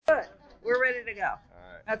We're ready to go. All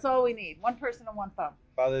right. That's all we need. One person and one thumb.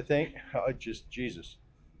 Father, just Jesus.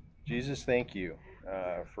 Jesus, thank you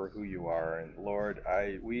for who you are. And Lord,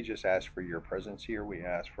 we just ask for your presence here. We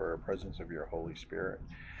ask for a presence of your Holy Spirit.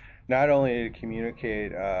 Not only to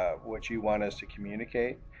communicate what you want us to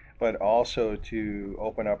communicate, but also to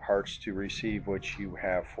open up hearts to receive what you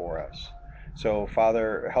have for us. So,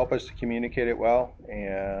 Father, help us to communicate it well,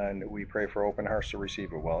 and we pray for open hearts to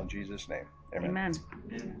receive it well. In Jesus' name, amen.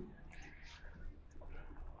 Amen.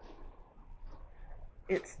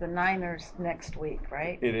 It's the Niners next week,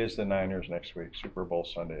 right? It is the Niners next week. Super Bowl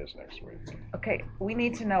Sunday is next week. Okay, we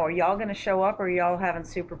need to know, are y'all going to show up or are y'all having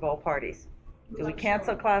Super Bowl parties? Do we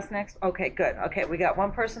cancel class next? Okay, good. Okay, we got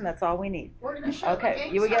one person. That's all we need. We're going to show Okay, the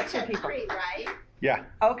game you got starts two at people. 3, right? Yeah,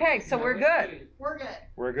 Okay, so we're good. We're good.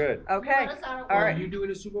 we're good. Okay, You let us out at all one. right. Are you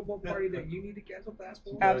doing a Super Bowl party that you need to cancel class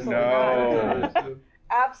for? Absolutely No. not.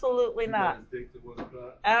 Absolutely not.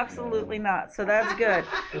 Absolutely not. So that's good.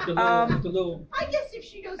 With the little, I guess if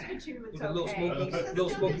she goes for 2, it's With the little okay. smokies- because it little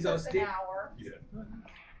still smokies gives on a us an stick. hour.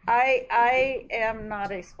 I am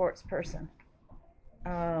not a sports person.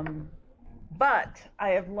 But I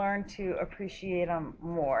have learned to appreciate them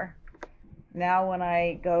more. Now when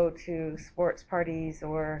I go to sports parties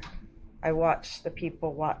or I watch the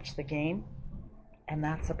people watch the game, and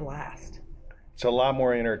that's a blast. It's a lot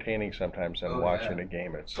more entertaining sometimes than Oh, watching yeah. a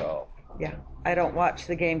game itself. Yeah, I don't watch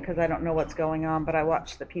the game because I don't know what's going on, but I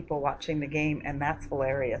watch the people watching the game, and that's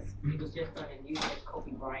hilarious. It was just on the news that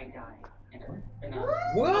Kobe Bryant died in a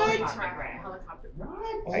What? helicopter crash.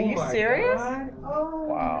 Are you serious? Oh,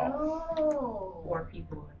 Wow. no. 4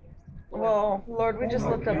 people. Well, Lord, we just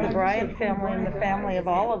lift up the Bryant family and the family of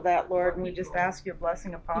all of that, Lord, and we just ask your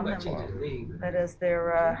blessing He upon might them. change his name. That as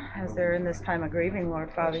they're in this time of grieving,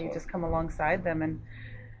 Lord Father, you just come alongside them and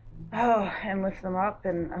lift them up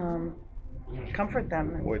and comfort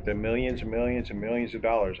them. With the millions and millions and millions of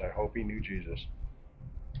dollars, I hope he knew Jesus.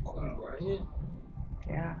 Kobe Bryant?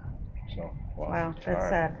 Yeah. So, Wow, that's all right.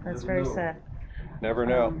 sad. That's very sad. Never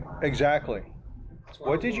know. Exactly. That's why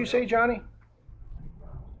What I'm did you going say, out. Johnny?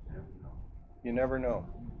 You never know.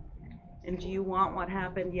 And do you want what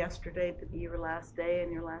happened yesterday to be your last day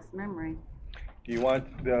and your last memory? Do you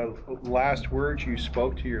want the last words you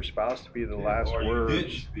spoke to your spouse to be the last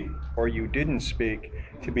words, or you didn't speak,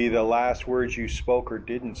 to be the last words you spoke or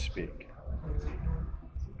didn't speak?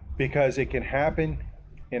 Because it can happen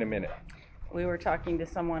in a minute. We were talking to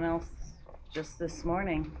someone else just this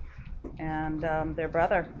morning, and their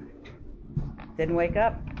brother didn't wake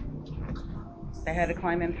up. They had to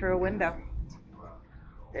climb in through a window.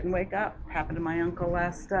 Didn't wake up. Happened to my uncle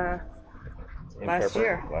last year. Last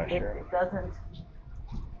year. It doesn't,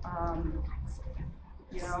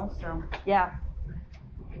 so, yeah.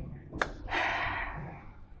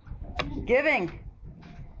 Giving.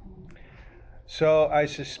 So I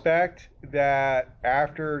suspect that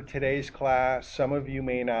after today's class, some of you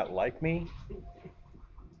may not like me,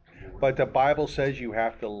 but the Bible says you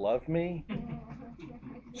have to love me.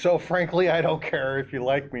 So frankly, I don't care if you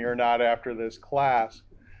like me or not after this class.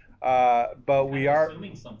 But we are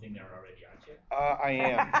assuming something there already, aren't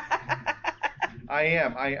you? I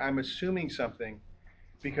am. I'm assuming something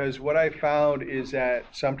because what I found is that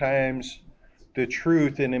sometimes the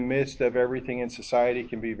truth in the midst of everything in society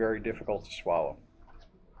can be very difficult to swallow.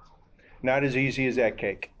 Not as easy as that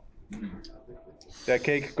cake. That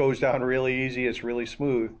cake goes down really easy. It's really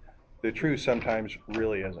smooth. The truth sometimes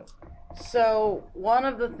really isn't. So one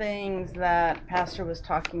of the things that Pastor was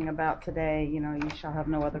talking about today, you shall have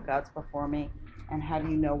no other gods before me, and how do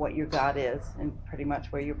you know what your God is, and pretty much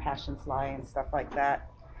where your passions lie and stuff like that.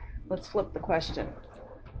 Let's flip the question.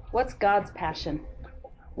 What's God's passion?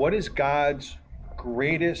 What is God's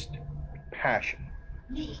greatest passion?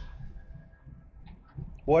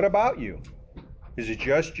 What about you? Is it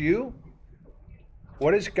just you?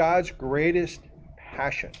 What is God's greatest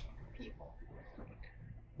passion? People.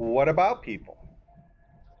 What about people?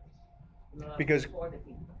 Love Because for the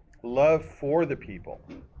people. love for the people.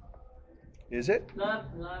 Is it? Love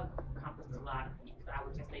encompasses a lot of things. I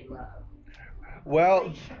would just say love. Well,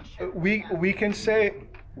 Relationship we with them. we can say,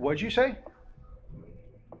 what'd you say?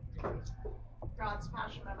 God's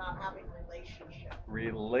passionate about having relationship.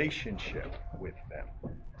 Relationship with them.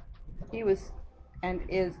 He was and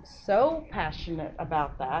is so passionate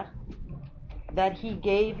about that he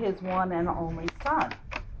gave his one and only son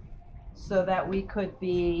so that we could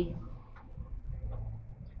be,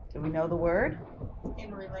 do we know the word?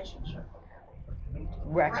 In relationship.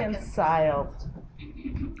 Reconciled.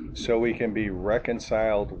 So we can be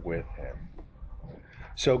reconciled with him.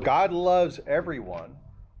 So God loves everyone,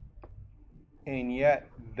 and yet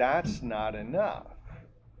that's not enough.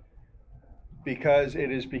 Because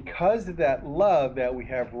it is because of that love that we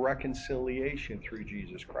have reconciliation through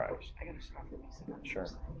Jesus Christ. I gotta stop you. Sure.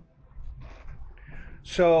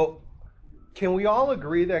 So, can we all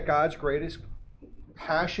agree that God's greatest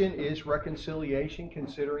passion is reconciliation,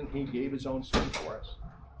 considering He gave His own Son for us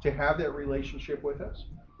to have that relationship with us?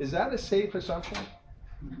 Is that a safe assumption?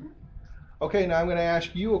 Okay, now I'm going to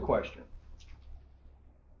ask you a question.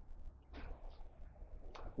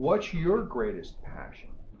 What's your greatest passion?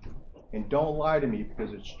 And don't lie to me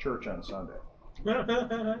because it's church on Sunday.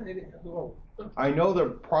 I know the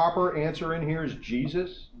proper answer in here is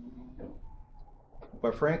Jesus.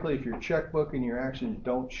 But frankly, if your checkbook and your actions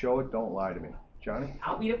don't show it, don't lie to me. Johnny?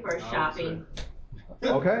 I'll be the first shopping.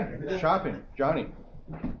 Okay, shopping. Johnny?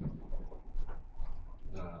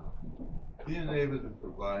 Being able to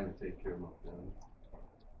provide and take care of my family.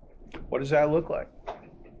 What does that look like?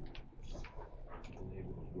 Being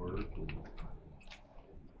able to work.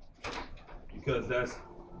 Because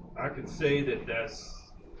I could say that's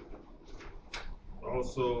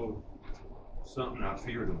also something I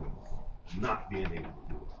fear the most, not being able to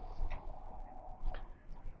do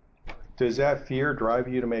it. Does that fear drive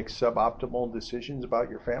you to make suboptimal decisions about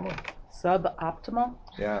your family? Suboptimal?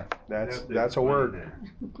 Yeah, that's a word. That.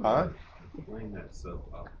 Huh? Explain that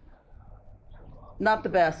suboptimal. Not the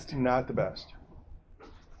best. Not the best.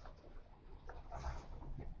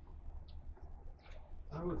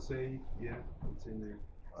 I would say, yeah, it's in there.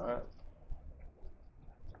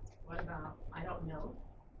 What about, I don't know.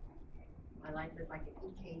 My life is like an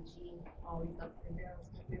EKG, always ups and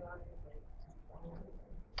downs.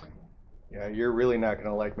 Yeah, you're really not going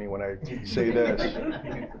to like me when I say this.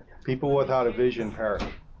 People without a vision perish.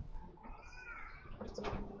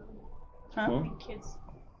 Huh?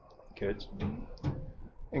 Kids.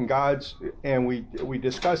 And we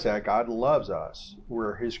discussed that. God loves us.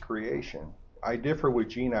 We're His creation. I differ with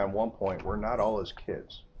Gina on one point. We're not all His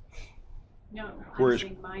kids. No, We're I'm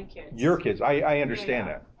saying my kids. Your kids. I understand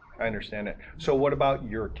Yeah. that. I understand that. So what about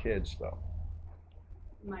your kids, though?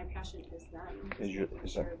 My passion is them. Is making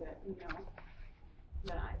sure that,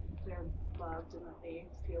 they're loved and that they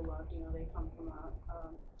feel loved. They come from a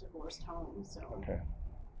divorced home, so.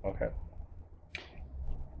 Okay.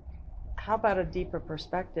 How about a deeper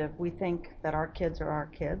perspective? We think that our kids are our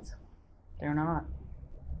kids. They're not.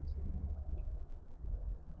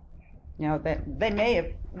 That they may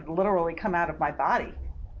have literally come out of my body,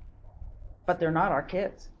 but they're not our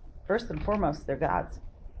kids. First and foremost, they're God's.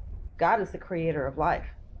 God is the creator of life.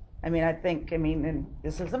 And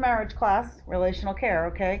this is a marriage class, relational care,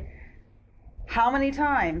 okay? How many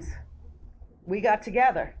times we got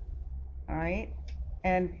together, all right,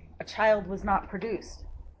 and a child was not produced?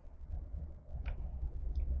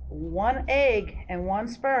 One egg and one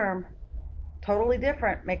sperm, totally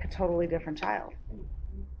different, make a totally different child.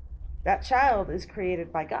 That child is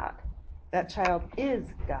created by God. That child is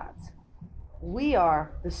God's. We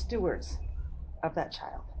are the stewards of that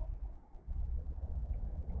child.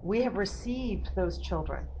 We have received those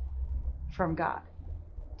children from God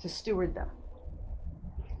to steward them.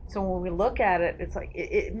 So when we look at it, it's like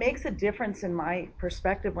it makes a difference in my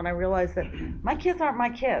perspective when I realize that my kids aren't my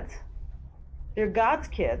kids. They're God's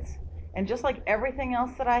kids. And just like everything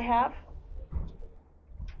else that I have,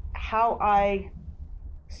 how I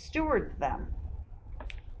steward them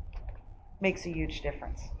makes a huge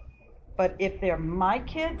difference. But if they're my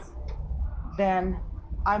kids, then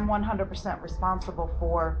I'm 100% responsible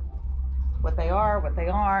for what they are, what they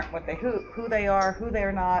aren't, who they are, who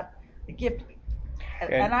they're not, the gift.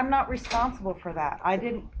 And I'm not responsible for that. I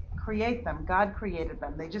didn't create them. God created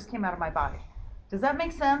them. They just came out of my body. Does that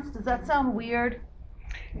make sense? Does that sound weird?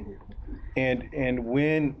 And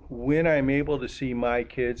when I'm able to see my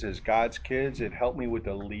kids as God's kids, it helped me with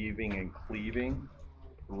the leaving and cleaving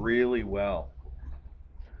really well.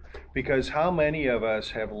 Because how many of us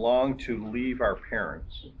have longed to leave our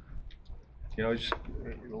parents? Just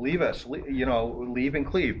leave us, leave and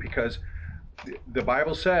cleave. Because the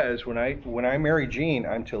Bible says when I marry Jean,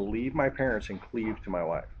 I'm to leave my parents and cleave to my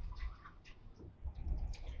wife.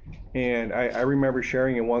 And I remember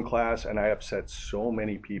sharing in one class, and I upset so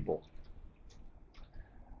many people,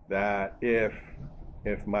 that if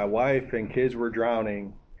my wife and kids were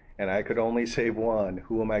drowning and I could only save one,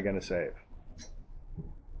 who am I going to save?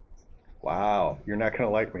 Wow, you're not going to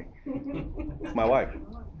like me. My wife.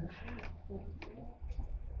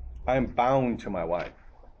 I'm bound to my wife.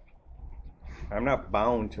 I'm not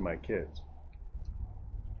bound to my kids.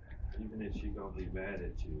 Even if she's gonna be mad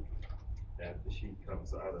at you after she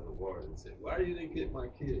comes out of the water and say, "Why you didn't get my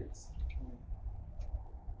kids?"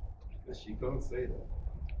 Because she gonna say that.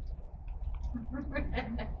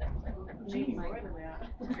 Maybe more than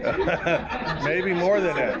that. Maybe more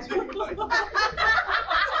than that.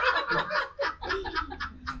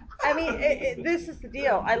 I mean, this is the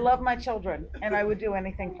deal. I love my children, and I would do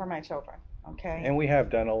anything for my children. Okay. And we have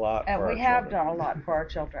done a lot And for we our have children. done a lot for our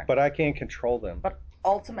children. But I can't control them. But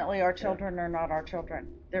ultimately, our children are not our children.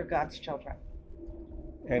 They're God's children.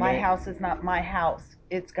 And My they- house is not my house.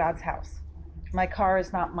 It's God's house. My car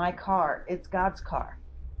is not my car. It's God's car.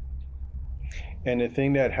 And the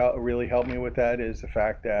thing that really helped me with that is the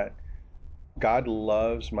fact that God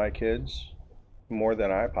loves my kids more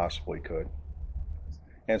than I possibly could.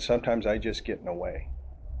 And sometimes I just get in the way.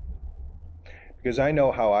 Because I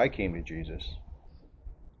know how I came to Jesus.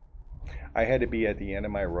 I had to be at the end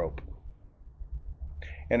of my rope.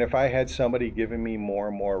 And if I had somebody giving me more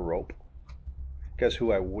and more rope, guess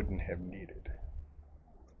who I wouldn't have needed?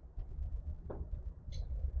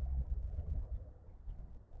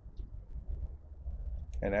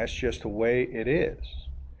 And that's just the way it is.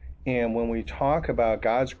 And when we talk about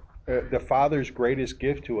the Father's greatest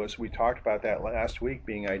gift to us, we talked about that last week,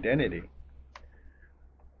 being identity.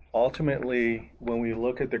 Ultimately, when we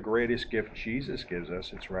look at the greatest gift Jesus gives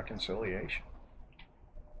us, it's reconciliation.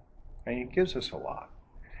 And he gives us a lot.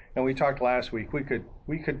 And we talked last week, we could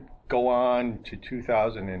go on to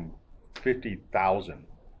 2,050,000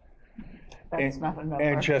 That's not enough.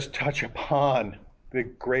 and just touch upon the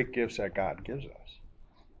great gifts that God gives us.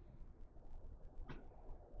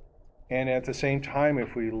 And at the same time,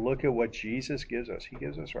 if we look at what Jesus gives us, he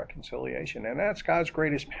gives us reconciliation. And that's God's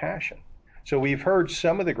greatest passion. So we've heard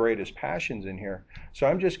some of the greatest passions in here. So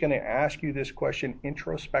I'm just going to ask you this question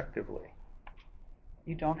introspectively.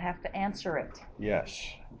 You don't have to answer it.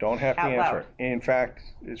 Yes, don't have to Out answer loud. it. In fact,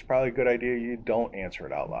 it's probably a good idea you don't answer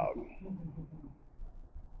it out loud.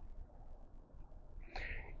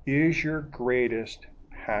 Is your greatest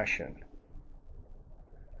passion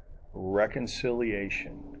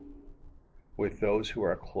reconciliation with those who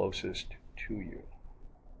are closest to you?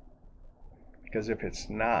 Because if it's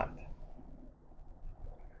not,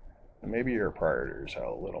 then maybe your priorities are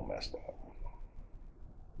a little messed up.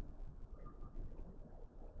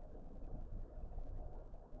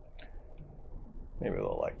 Maybe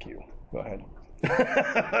they'll like you. Go ahead.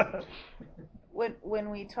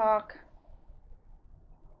 When we talk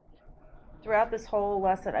throughout this whole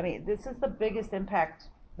lesson, I mean, this is the biggest impact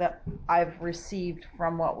that I've received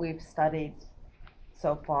from what we've studied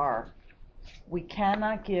so far. We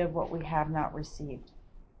cannot give what we have not received,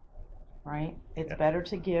 right? It's better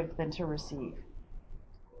to give than to receive.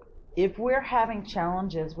 If we're having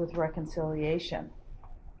challenges with reconciliation,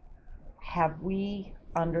 have we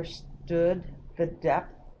understood the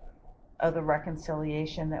depth of the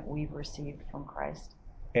reconciliation that we've received from Christ?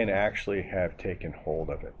 And actually have taken hold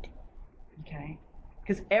of it. Okay?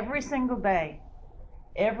 Because every single day,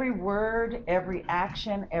 every word, every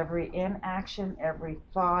action, every inaction, every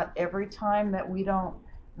thought, every time that we don't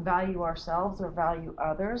value ourselves or value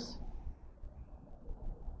others,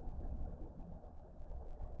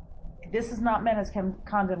 this is not meant as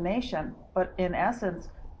condemnation, but in essence,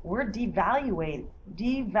 we're devaluing,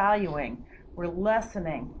 we're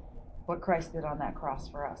lessening what Christ did on that cross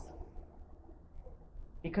for us.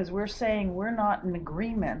 Because we're saying we're not in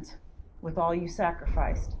agreement with all you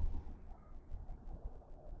sacrificed.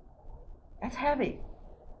 That's heavy.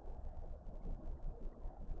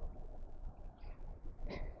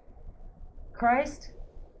 Christ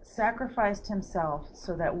sacrificed himself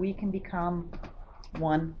so that we can become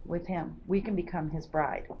one with him. We can become his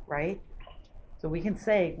bride, right? So we can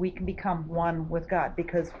say we can become one with God,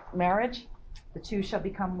 because marriage, the two shall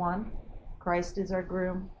become one. Christ is our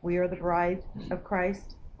groom. We are the bride of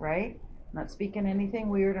Christ, right? I'm not speaking anything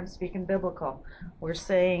weird. I'm speaking biblical. We're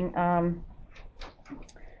saying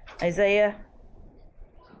Isaiah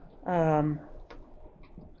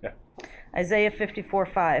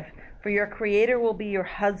 54:5. For your Creator will be your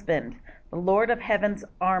husband. The Lord of heaven's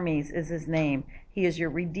armies is his name. He is your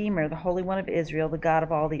Redeemer, the Holy One of Israel, the God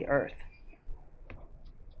of all the earth.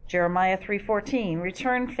 Jeremiah 3:14.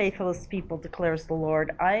 Return, faithless people, declares the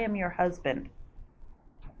Lord. I am your husband.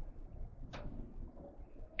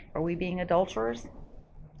 Are we being adulterers?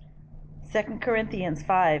 2 Corinthians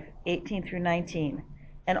 5:18 through 19.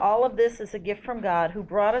 And all of this is a gift from God, who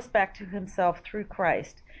brought us back to himself through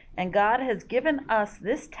Christ. And God has given us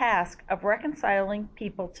this task of reconciling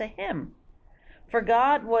people to him. For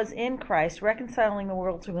God was in Christ, reconciling the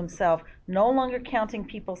world to himself, no longer counting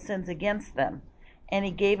people's sins against them. And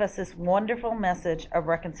he gave us this wonderful message of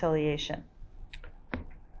reconciliation.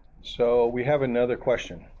 So we have another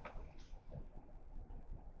question.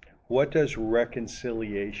 What does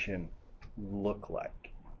reconciliation look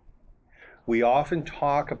like? We often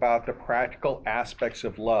talk about the practical aspects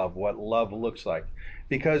of love, what love looks like,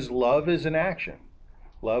 because love is an action.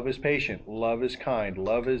 Love is patient. Love is kind.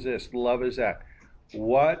 Love is this. Love is that.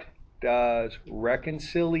 What does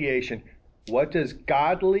reconciliation, what does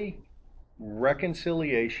godly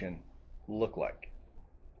reconciliation look like?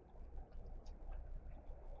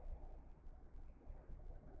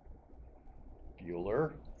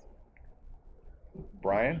 Bueller?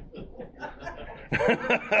 Brian? I've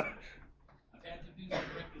had to do some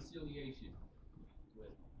reconciliation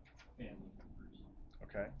with family members,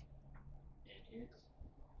 Okay. and it's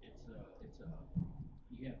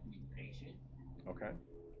you have to be patient. Okay.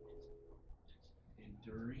 It's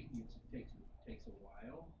enduring. It takes a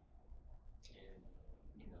while, and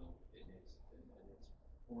it's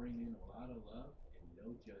pouring in a lot of love and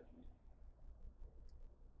no judgment.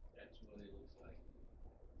 That's what it looks like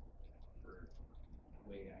for the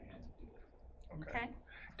way I had to do it. Okay.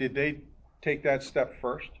 Did they take that step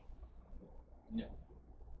first? No.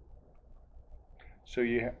 So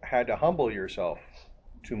you had to humble yourself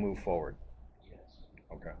to move forward. Yes.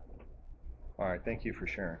 Okay. All right. Thank you for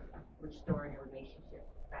sharing. Restoring a relationship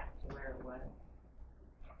back to where it was.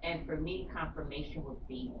 And for me, confirmation would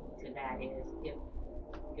be to that is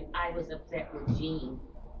if I was upset with Jean,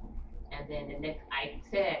 and then the next I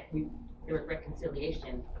said there was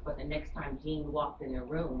reconciliation, but the next time Jean walked in the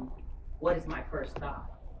room, what is my first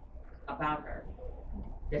thought about her?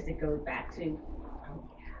 Does it go back to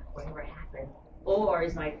whatever happened, or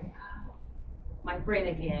is like my friend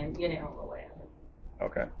again, or whatever?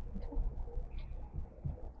 Okay.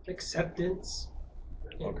 Acceptance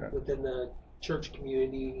Okay. within the church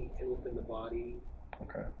community and within the body.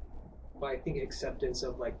 Okay. But I think acceptance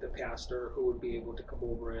of like the pastor who would be able to come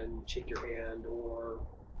over and shake your hand, or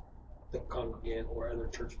the congregant or other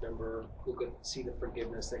church member who could see the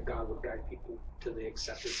forgiveness that God would guide people to the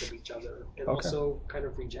acceptance of each other, and Okay. also kind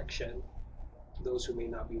of rejection to those who may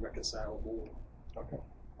not be reconcilable. Okay.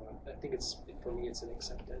 I think for me it's an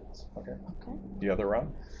acceptance. Okay. The other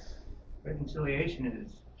round? Reconciliation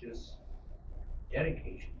is just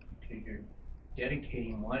dedication, because you're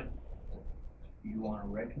dedicating what you want to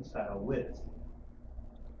reconcile with,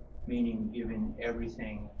 meaning giving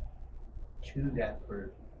everything to that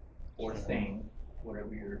person or thing,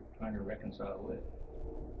 whatever you're trying to reconcile with.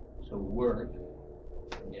 So work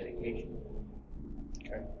and dedication.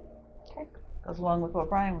 Okay. Okay. Goes along with what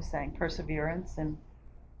Brian was saying, perseverance and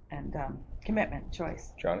commitment,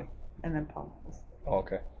 choice. Johnny? And then Paul. Oh,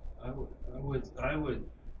 okay. I would,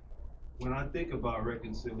 when I think about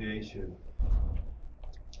reconciliation,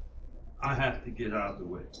 I have to get out of the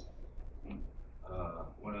way.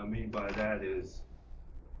 What I mean by that is,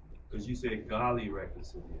 because you said godly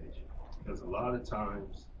reconciliation, because a lot of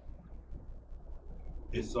times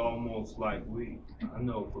it's almost like I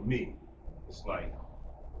know for me, it's like,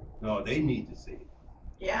 no, they need to see it.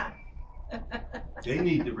 Yeah. They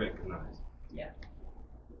need to recognize it. Yeah.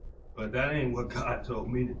 But that ain't what God told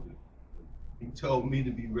me to do. He told me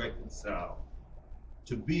to be reconciled,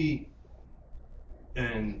 to be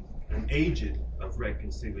an agent of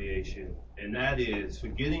reconciliation, and that is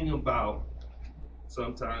forgetting about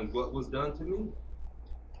sometimes what was done to me,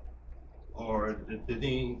 or the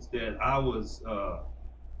things that I was, I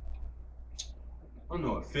don't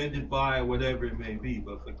know, offended by, or whatever it may be,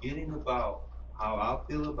 but forgetting about how I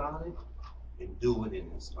feel about it and doing it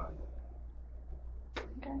in spite of it.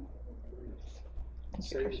 Okay. Thank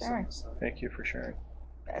Set you for yourself sharing. aside. Thank you for sharing.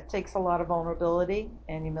 It takes a lot of vulnerability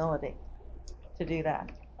and humility to do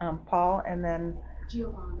that. Paul and then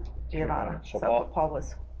Giovanna. So So Paul? Paul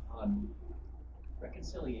was.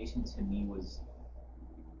 Reconciliation to me was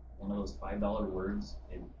one of those $5 words.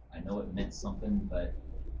 I know it meant something, but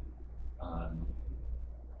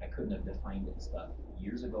I couldn't have defined it and stuff.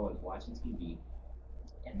 Years ago, I was watching TV,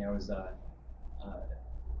 and there was a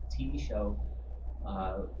TV show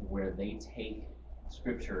where they take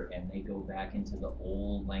scripture and they go back into the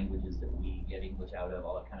old languages that we get English out of,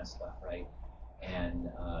 all that kind of stuff, right? And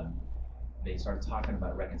they started talking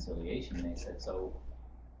about reconciliation, and they said, so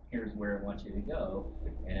here's where I want you to go.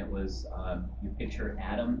 And it was, you picture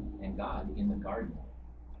Adam and God in the garden.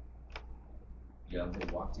 They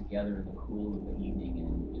walked together in the cool of the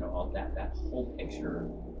evening, and all that whole picture.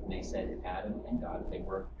 And they said Adam and God, they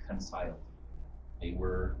were reconciled. They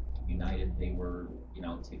were united. They were,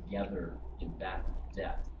 together in that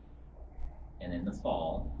depth. And in the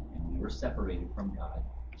fall, and we were separated from God,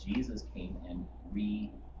 Jesus came and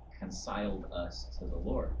reconciled us to the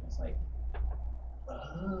Lord. It's like,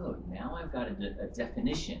 oh, now I've got a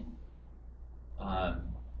definition.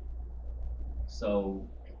 So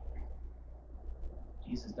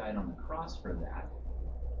Jesus died on the cross for that.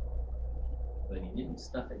 but he didn't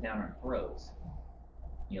stuff it down our throats.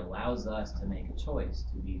 He allows us to make a choice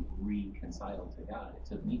to be reconciled to God. It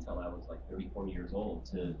took me till I was like 34 years old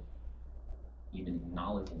to even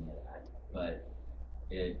acknowledge any of that, but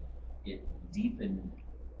it deepened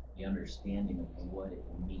the understanding of what it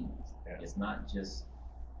means. Yeah. It's not just,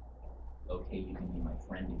 okay, you can be my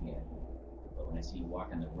friend again, but when I see you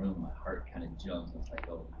walk in the room, my heart kind of jumps. It's like,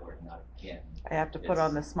 oh Lord, not again. I have to put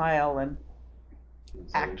on the smile and So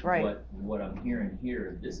act right. What I'm hearing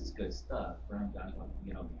here, this is good stuff.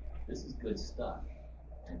 You know, this is good stuff,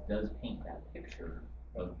 and it does paint that picture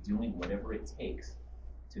of doing whatever it takes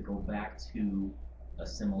to go back to a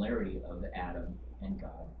similarity of Adam and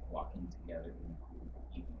God walking together in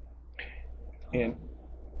Eden. And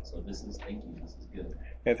So this is, thank you, this is good.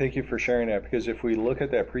 And thank you for sharing that, because if we look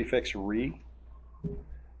at that prefix re,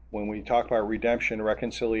 when we talk about redemption,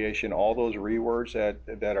 reconciliation, all those re words that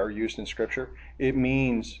are used in Scripture, it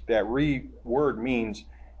means, that re word means,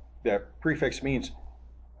 that prefix means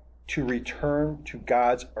to return to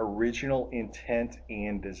God's original intent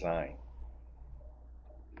and design,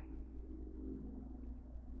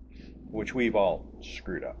 which we've all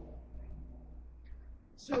screwed up.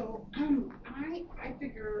 So I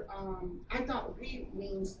figure I thought re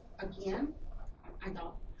means again. I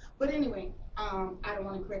thought, but anyway, I don't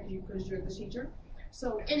want to correct you because you're the teacher.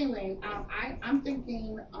 So anyway, I'm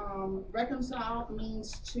thinking reconcile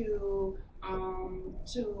means to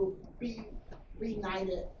be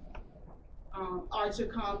reunited or to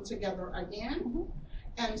come together again. Mm-hmm.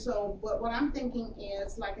 And so, but what I'm thinking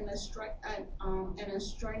is like an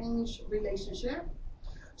estranged relationship.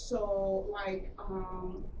 So like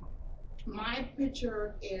my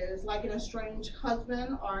picture is like an estranged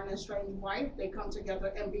husband or an estranged wife. They come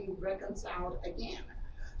together and be reconciled again.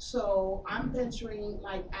 So I'm picturing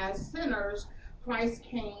like as sinners, Christ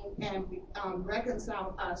came and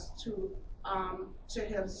reconciled us to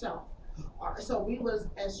Himself. So we was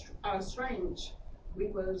estranged. We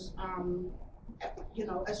was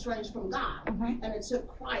estranged from God, Mm-hmm. and it took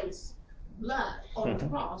Christ's blood on the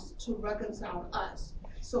cross to reconcile us.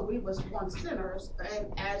 So we was once sinners,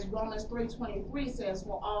 and as Romans 3:23 says,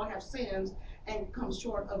 for all have sinned and come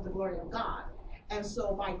short of the glory of God. And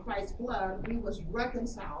so by Christ's blood, we was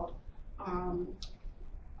reconciled.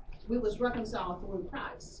 We was reconciled through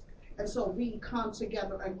Christ. And so we come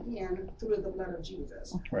together again through the blood of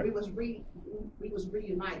Jesus. Right. We was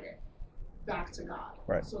reunited back to God.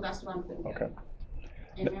 Right. So that's what I'm thinking. Okay.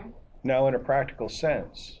 Amen. Now, in a practical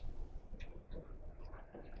sense,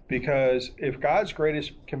 because if God's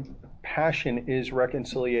greatest passion is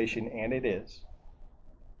reconciliation, and it is,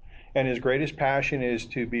 and His greatest passion is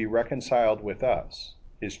to be reconciled with us,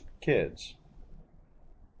 His kids,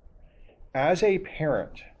 as a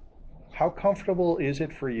parent, how comfortable is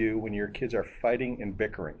it for you when your kids are fighting and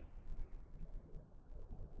bickering?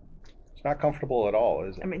 It's not comfortable at all,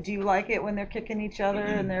 is it? I mean, do you like it when they're kicking each other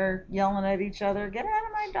and they're yelling at each other? Get out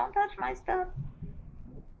of my, don't touch my stuff.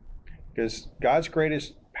 Because God's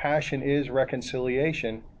greatest passion is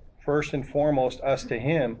reconciliation, first and foremost, us to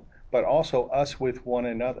Him, but also us with one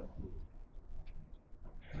another.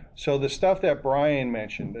 So the stuff that Brian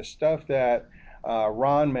mentioned, the stuff that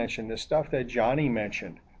Ron mentioned, the stuff that Johnny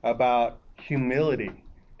mentioned about humility,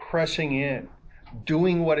 pressing in,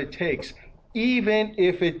 doing what it takes, even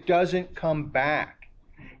if it doesn't come back,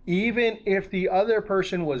 even if the other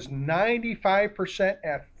person was 95%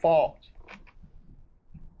 at fault,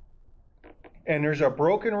 and there's a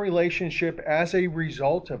broken relationship as a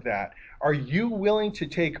result of that, are you willing to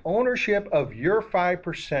take ownership of your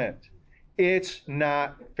 5%? It's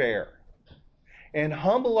not fair. And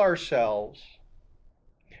humble ourselves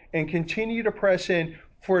and continue to press in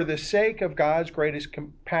for the sake of God's greatest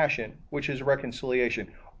compassion, which is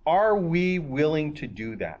reconciliation. Are we willing to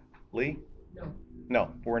do that, Lee? No.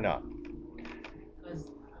 No, we're not. Because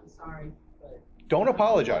I'm sorry, but Don't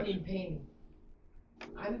apologize. I'm the one in pain.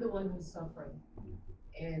 I'm the one who's suffering,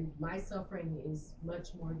 and my suffering is much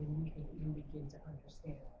more than you can even begin to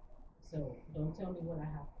understand. So don't tell me what I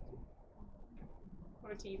have to do.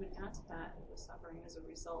 Or to even add to that, the suffering is a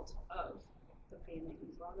result of the pain that you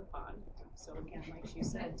brought upon. So again, like she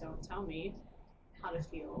said, don't tell me how to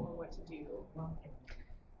feel or what to do.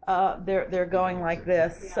 They're going like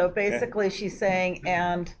this. So basically she's saying,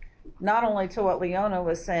 and not only to what Leona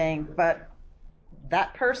was saying, but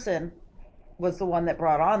that person was the one that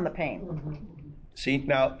brought on the pain. See,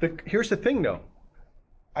 now, here's the thing, though.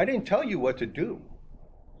 I didn't tell you what to do.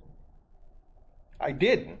 I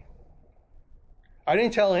didn't. I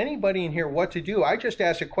didn't tell anybody in here what to do. I just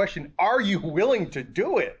asked a question, are you willing to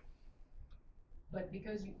do it? But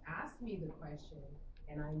because you asked me the question,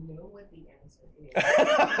 and I know what the answer is. My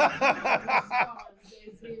response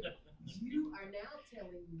is if you are now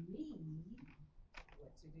telling me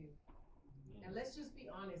what to do. And let's just be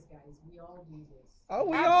honest, guys. We all do this. Oh,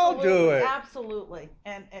 we all do it. Absolutely.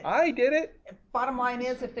 And I did it. bottom line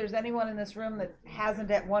is, if there's anyone in this room that hasn't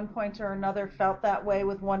at one point or another felt that way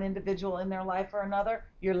with one individual in their life or another,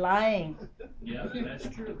 you're lying. Yeah, that's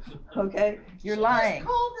true. Okay? You're lying.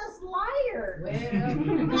 Called us liars.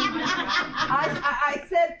 Well, I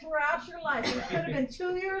said throughout your life, you could have been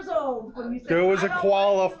 2 years old when you said, There was a "I don't like you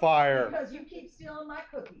qualifier. because you keep stealing my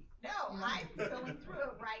cookies." No, I'm going through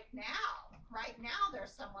it right now. Right now,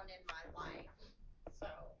 there's someone in my life. So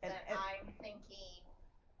And- that I'm thinking,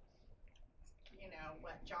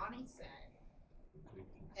 what Johnny said.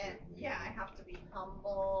 And yeah, I have to be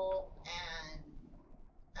humble and,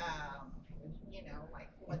 like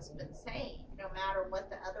what's been saying, no matter what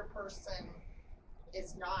the other person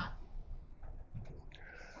is not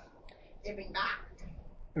giving back.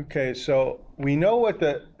 Okay, so we know what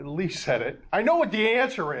Lee said it. I know what the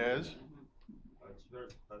answer is.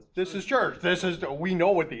 This is church. We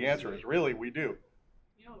know what the answer is. Really, we do.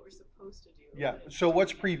 You know what we're supposed to do. Yeah. So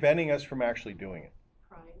what's preventing us from actually doing it?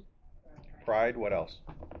 Pride. Pride. What else?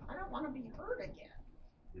 I don't want to be hurt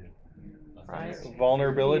again. Pride.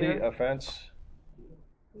 Vulnerability, Fear. offense.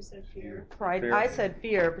 Who said fear? Pride. Fear. I said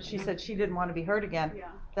fear, but she said she didn't want to be hurt again.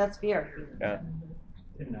 Yeah. That's fear. Yeah.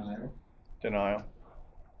 Denial. Denial.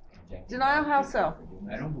 Denial, how so?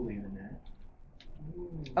 I don't believe in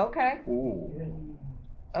that. Okay. Ooh.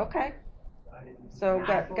 Okay. So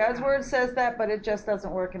God's word says that, but it just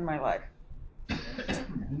doesn't work in my life.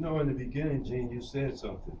 In the beginning, Gene, you said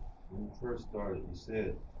something. When you first started, you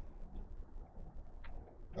said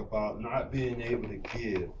about not being able to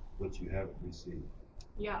give what you haven't received.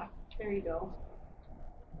 Yeah, there you go.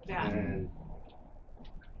 That. And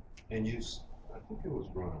I think it was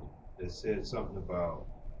Ron that said something about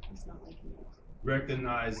It's not like me.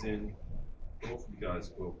 recognizing, both of you guys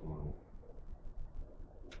spoke on it,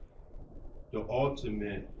 the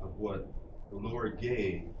ultimate of what the Lord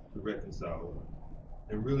gave to reconcile us,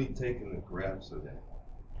 and really taking a grasp of that.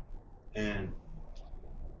 And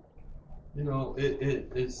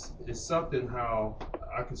it's something how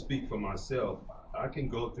I can speak for myself. I can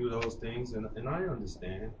go through those things and I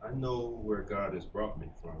understand. I know where God has brought me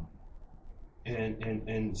from.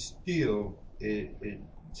 And still it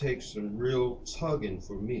takes some real tugging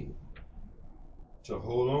for me to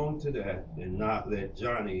hold on to that and not let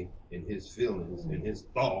Johnny and his feelings and his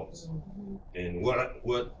thoughts and what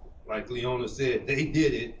like Leona said, they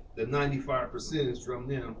did it, the 95% is from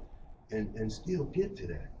them, and still get to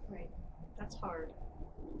that. Right. That's hard.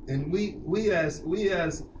 And we as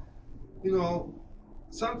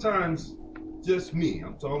sometimes just me,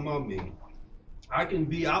 I'm talking about me, I can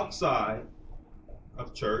be outside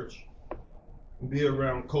of church, be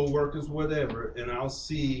around co-workers, whatever, and I'll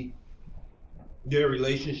see their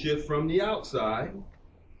relationship from the outside.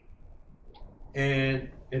 And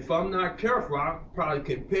if I'm not careful, I'll probably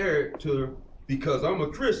compare it to, because I'm a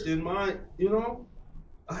Christian, I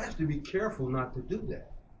have to be careful not to do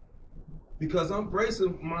that. Because I'm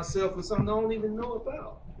bracing myself for something I don't even know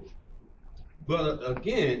about. But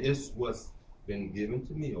again, it's what's been given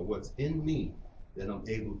to me or what's in me that I'm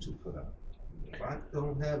able to put out. If I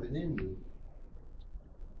don't have it in me,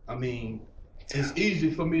 it's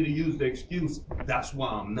easy for me to use the excuse, that's why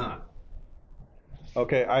I'm not.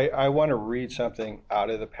 Okay, I want to read something out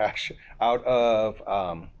of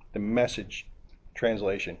the Message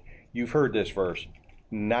translation. You've heard this verse,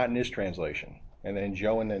 not in this translation. And then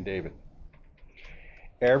Joe and then David.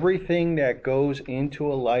 Everything that goes into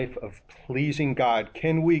a life of pleasing God,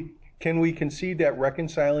 can we concede that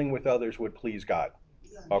reconciling with others would please God?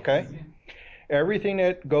 Okay? Everything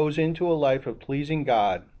that goes into a life of pleasing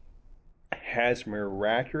God has been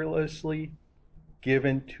miraculously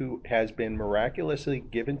given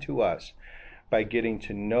to us by getting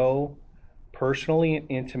to know personally and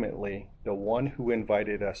intimately the one who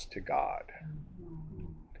invited us to God.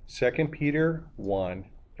 2 Peter 1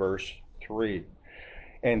 verse 3.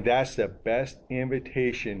 And that's the best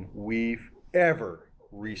invitation we've ever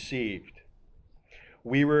received.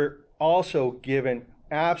 We were also given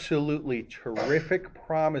absolutely terrific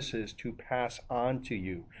promises to pass on to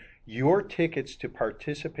you. Your tickets to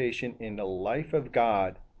participation in the life of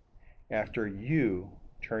God after you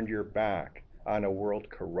turned your back on a world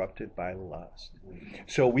corrupted by lust.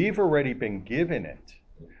 So we've already been given it.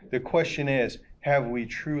 The question is, have we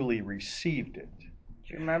truly received it?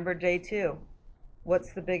 Do you remember day 2?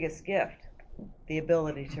 What's the biggest gift? The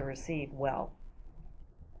ability to receive well.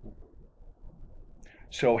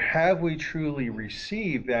 So have we truly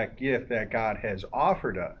received that gift that God has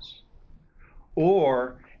offered us?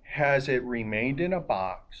 Or has it remained in a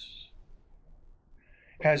box?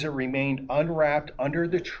 Has it remained unwrapped under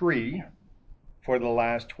the tree for the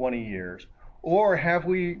last 20 years? Or have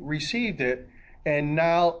we received it and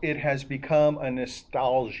now it has become a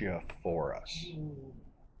nostalgia for us?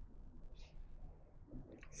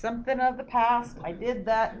 Something of the past. I did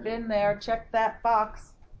that, been there, checked that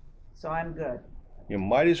box, so I'm good. You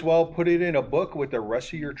might as well put it in a book with the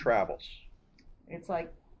rest of your travels. It's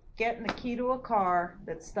like getting the key to a car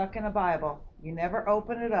that's stuck in a Bible. You never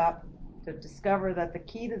open it up to discover that the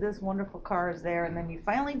key to this wonderful car is there, and then you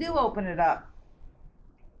finally do open it up,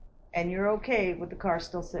 and you're okay with the car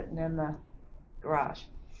still sitting in the garage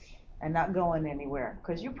and not going anywhere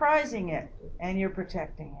because you're prizing it and you're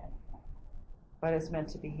protecting it. But it's meant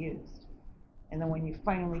to be used. And then when you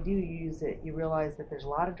finally do use it, you realize that there's a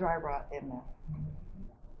lot of dry rot in there.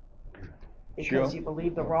 Because you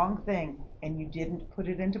believe the wrong thing and you didn't put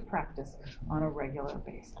it into practice on a regular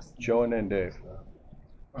basis. Joe and then Dave.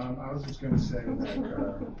 I was just going to say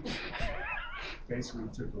that basically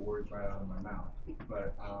took the words right out of my mouth.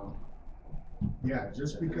 But yeah,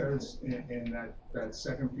 just because in that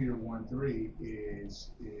 2 Peter 1:3 is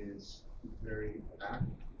very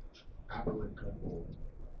applicable,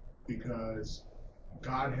 because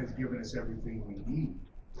God has given us everything we need,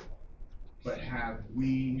 but have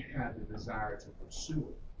we had the desire to pursue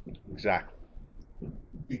it? Exactly.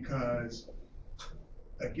 Because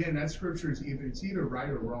again, that scripture is either right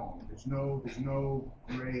or wrong. There's no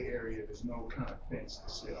gray area. There's no kind of fence to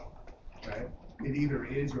sit on, right? It either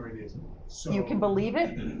is or it isn't. So you can believe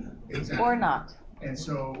it exactly. Or not. And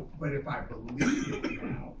so, but if I believe it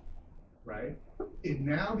now, right?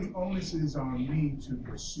 Now the onus is on me to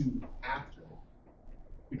pursue after it.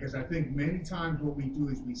 Because I think many times what we do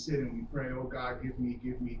is we sit and we pray, oh God, give me.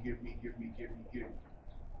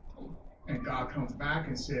 And God comes back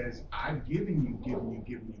and says, I've given you.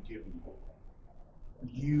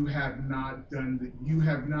 You have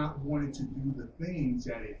not wanted to do the things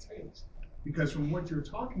that it takes. Because from what you're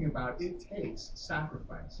talking about, it takes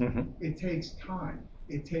sacrifice. Mm-hmm. It takes time.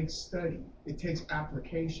 It takes study. It takes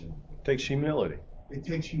application. It takes humility. It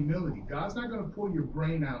takes humility. God's not going to pull your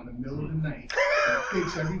brain out in the middle of the night and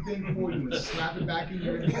fix everything for you and slap it back in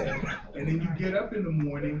your head. And then you get up in the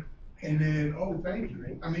morning and then, oh, thank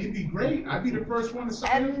you. I mean, it'd be great. I'd be the first one to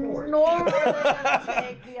sign up for it. Nor are they going to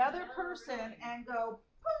take the other person and go,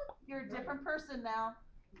 poof, you're a different person now.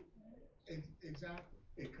 Exactly.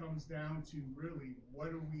 It comes down to really what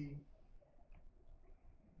are we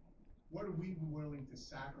willing to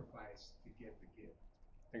sacrifice to get the gift?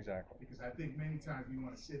 Exactly. Because I think many times we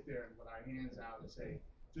want to sit there and put our hands out and say,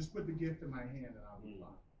 just put the gift in my hand and I'll be fine.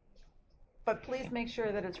 But please make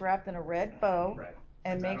sure that it's wrapped in a red bow. Right.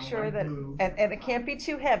 And make sure that, and it can't be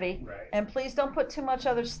too heavy. Right. And please don't put too much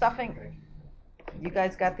other stuffing. You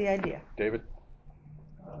guys got the idea. David?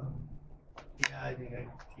 Yeah, I think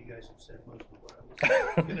you guys have said most of what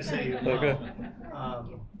I was going to say.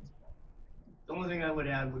 The only thing I would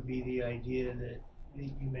add would be the idea that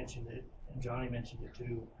you mentioned it, and Johnny mentioned it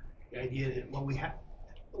too. The idea that what we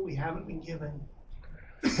haven't been given,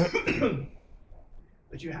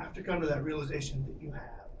 but you have to come to that realization that you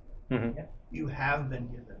have. Mm-hmm. You have been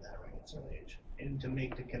given that reconciliation, and to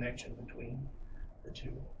make the connection between the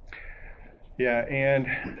two. Yeah, and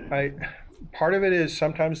part of it is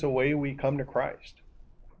sometimes the way we come to Christ.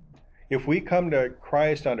 If we come to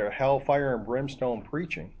Christ under hellfire and brimstone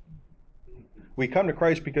preaching, we come to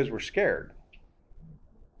Christ because we're scared.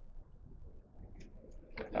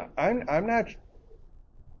 I'm not.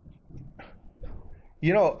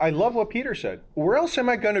 You know, I love what Peter said. Where else am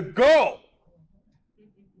I going to go?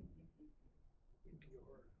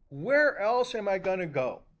 Where else am I going to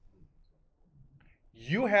go?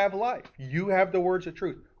 You have life. You have the words of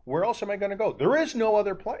truth. Where else am I going to go? There is no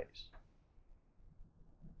other place.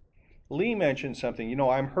 Lee mentioned something. You know,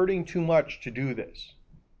 I'm hurting too much to do this.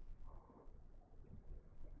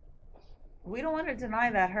 We don't want to deny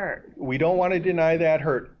that hurt. We don't want to deny that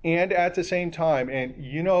hurt. And at the same time, and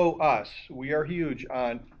you know us, we are huge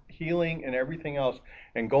on healing and everything else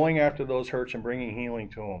and going after those hurts and bringing healing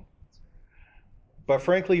to them. But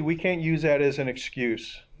frankly, we can't use that as an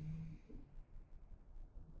excuse.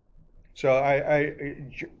 So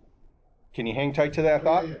can you hang tight to that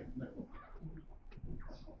thought?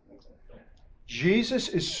 Jesus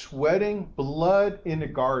is sweating blood in the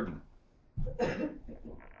garden.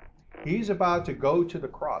 He's about to go to the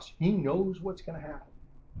cross. He knows what's going to happen.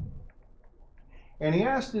 And he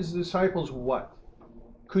asked his disciples what?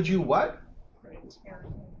 Could you what?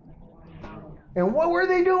 And what were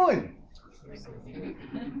they doing?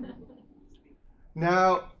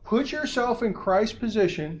 Now, put yourself in Christ's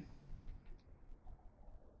position,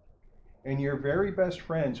 and your very best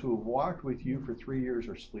friends who have walked with you for 3 years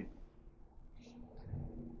are sleeping.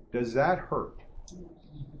 Does that hurt?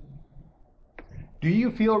 Do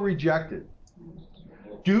you feel rejected?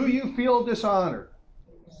 Do you feel dishonored?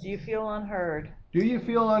 Do you feel unheard? Do you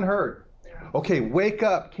feel unheard? Okay, wake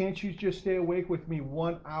up. Can't you just stay awake with me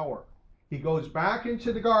 1 hour? He goes back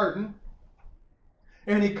into the garden,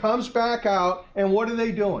 and he comes back out, and what are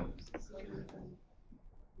they doing?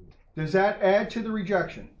 Does that add to the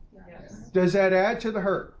rejection? Yes. Does that add to the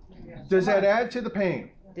hurt? Does that add to the pain?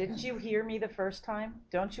 Didn't you hear me the first time?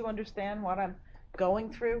 Don't you understand what I'm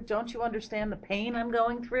going through? Don't you understand the pain I'm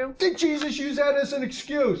going through? Did Jesus use that as an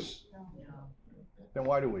excuse? No. Then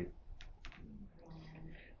why do we?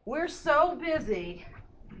 We're so busy.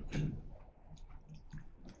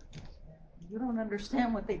 You don't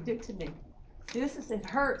understand what they did to me. It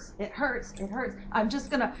hurts. It hurts. It hurts. I'm just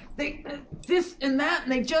gonna, this and that,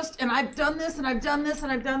 and I've done this, and I've done this,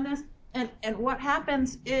 and I've done this. And what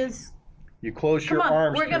happens is, you close your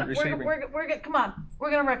arms we're to gonna receiving. come on, we're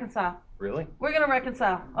gonna reconcile. Really? We're gonna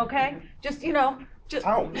reconcile, okay? Just Ouch.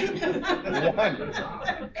 One.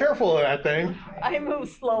 Careful of that thing. I move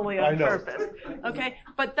slowly on purpose. Okay?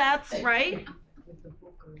 But that's right.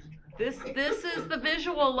 This is the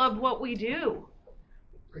visual of what we do.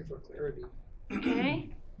 Pray for clarity.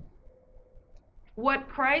 Okay? What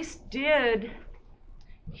Christ did,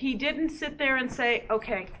 he didn't sit there and say,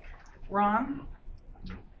 okay, Ron,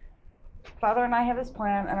 Father and I have this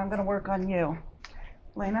plan, and I'm going to work on you.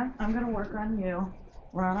 Lena, I'm going to work on you.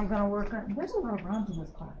 Ron, I'm going to work on... There's a lot of Rons in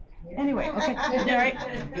this class. Anyway, okay. All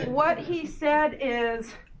right. What he said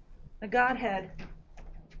is, the Godhead,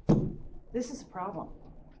 this is a problem.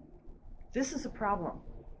 This is a problem.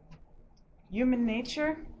 Human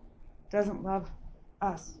nature doesn't love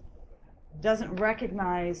us, doesn't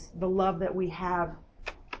recognize the love that we have.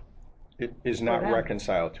 It is not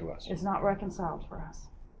reconciled to us. It's not reconciled for us.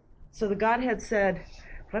 So the Godhead said,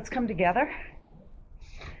 let's come together.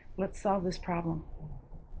 Let's solve this problem.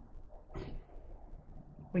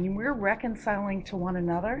 When we're reconciling to one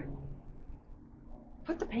another,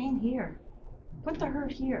 put the pain here. Put the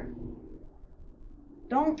hurt here.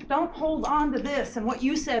 Don't hold on to this and what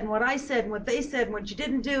you said and what I said and what they said and what you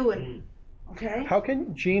didn't do. And okay? How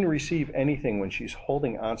can Jean receive anything when she's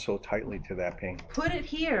holding on so tightly to that pain? Put it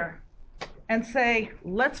here and say,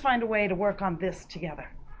 let's find a way to work on this together.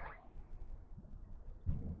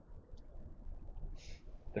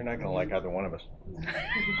 They're not going to like either one of us.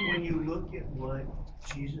 When you look at what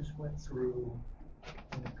Jesus went through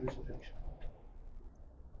in the crucifixion,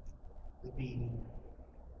 the beating,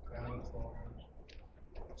 crown of thorns,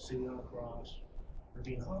 sitting on a cross, or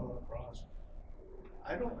being hung on a cross,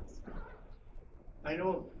 I don't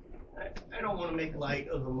want to make light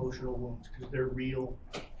of emotional wounds because they're real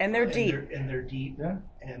and they're deep, and they're deep,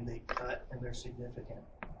 and they cut and they're significant.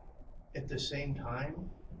 At the same time,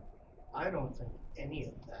 I don't think any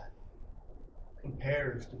of that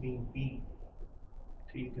compares to being beat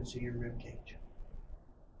till you can see your rib cage,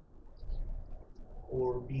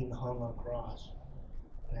 or being hung on a cross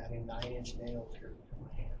and having 9-inch nails here in my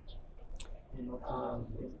hands.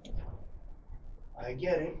 I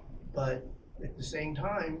get it, but at the same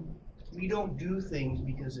time, we don't do things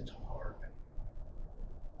because it's hard.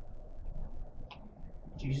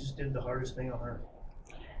 Jesus did the hardest thing on earth.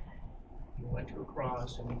 He went to a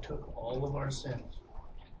cross and he took all of our sins,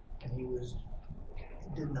 and he was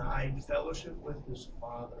denied fellowship with his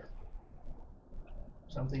Father,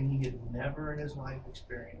 something he had never in his life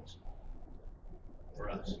experienced for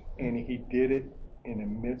us. And he did it in the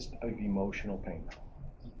midst of emotional pain.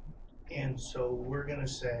 And so we're going to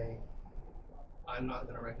say, I'm not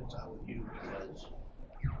going to reconcile with you because,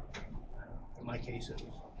 in my case, it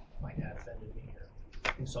was my dad offended me or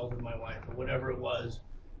insulted my wife or whatever it was.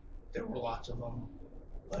 There were lots of them,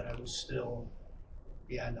 but I was still,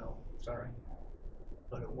 sorry.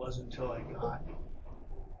 But it wasn't until I got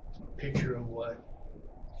a picture of what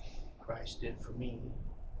Christ did for me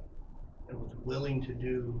and was willing to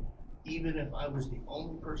do, even if I was the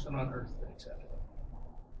only person on earth that accepted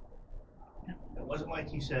it. It wasn't like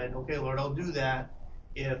he said, okay, Lord, I'll do that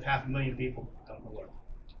if 500,000 people come to the Lord.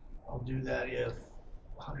 I'll do that if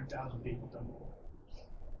 100,000 people come to the Lord.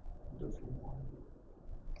 I'll do it for one.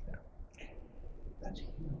 That's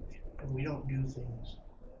huge. And we don't do things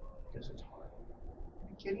because it's hard. Are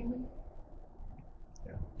you kidding me?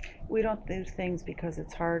 Yeah. We don't do things because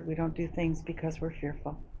it's hard. We don't do things because we're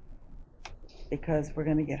fearful, because we're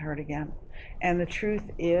going to get hurt again. And the truth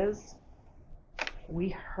is, we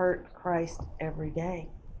hurt Christ every day.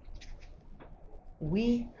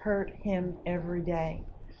 We hurt him every day.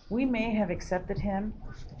 We may have accepted him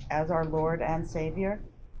as our Lord and Savior,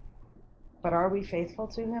 but are we faithful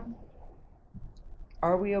to him?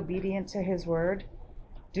 Are we obedient to his word?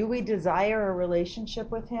 Do we desire a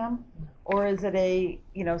relationship with him? Or is it a,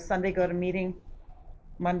 Sunday go to meeting,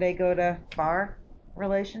 Monday go to bar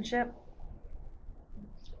relationship?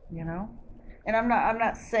 And I'm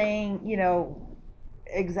not saying,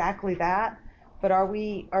 exactly that, but are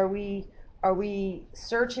we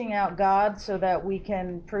searching out God so that we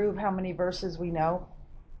can prove how many verses we know?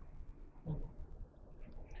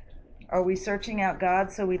 Are we searching out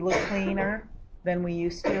God so we look cleaner than we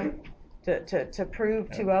used to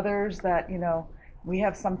prove to others that, we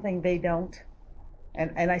have something they don't?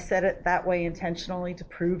 And I said it that way intentionally, to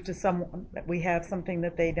prove to someone that we have something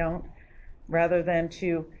that they don't, rather than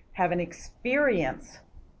to have an experience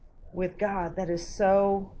with God that is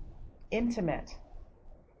so intimate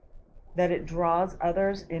that it draws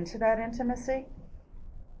others into that intimacy.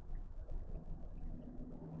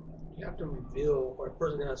 You have to reveal, or a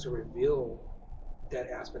person has to reveal that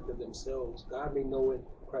aspect of themselves. God may know it,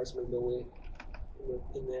 Christ may know it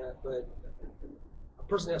in that, but a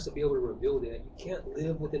person has to be able to reveal that. You can't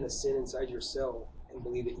live within a sin inside yourself and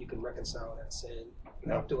believe that you can reconcile that sin.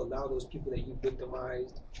 You have to allow those people that you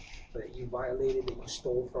victimized, that you violated, that you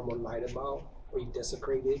stole from or lied about, or you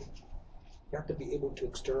desecrated. You have to be able to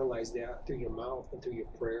externalize that through your mouth and through your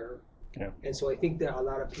prayer. Yeah. And so I think that a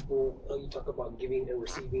lot of people, you talk about giving and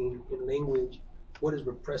receiving in language. What is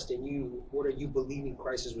repressed in you? What are you believing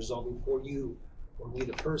Christ is resolving for you? When we,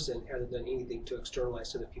 the person, hasn't done anything to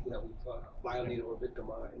externalize to the people that we've violated or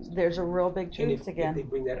victimized. There's a real big And truth again. if they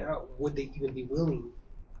bring that out, would they even be willing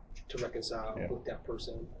to reconcile with that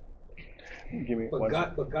person?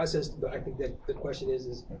 But God says, but I think that the question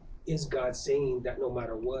is God saying that no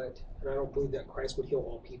matter what? And I don't believe that Christ would heal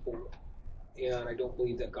all people, and I don't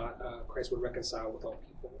believe that Christ would reconcile with all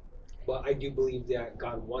people. But I do believe that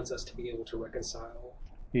God wants us to be able to reconcile.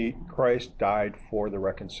 Christ died for the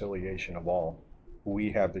reconciliation of all.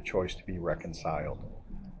 We have the choice to be reconciled.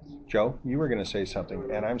 Joe, you were going to say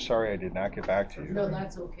something, and I'm sorry I did not get back to you. No,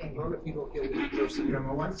 that's okay. If you don't heal the person. Yeah,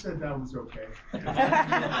 my wife said that was okay.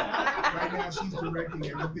 Right now, she's directing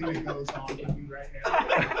everything that goes on with me right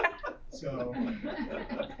now. So,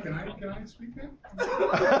 can I speak now?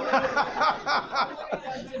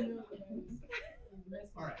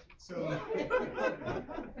 All right. So,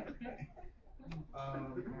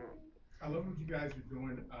 I love what you guys are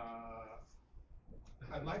doing.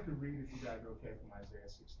 I'd like to read, if you guys are okay, from Isaiah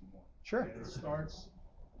 61. Sure. And it starts,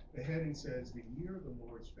 the heading says, "The year of the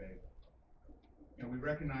Lord's favor." And we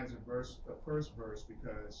recognize the first verse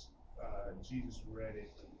because Jesus read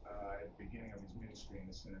it at the beginning of his ministry in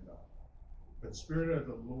the synagogue. "But the Spirit of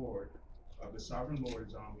the Lord, of the sovereign Lord,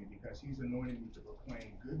 is on me because he's anointed me to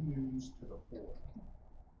proclaim good news to the poor.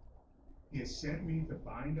 He has sent me to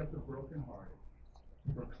bind up the brokenhearted,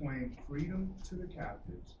 to proclaim freedom to the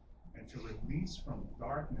captives, and to release from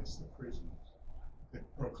darkness the prisoners, to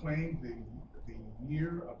proclaim the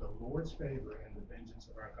year of the Lord's favor and the vengeance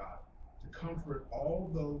of our God, to comfort all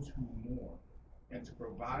those who mourn, and to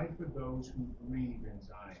provide for those who grieve in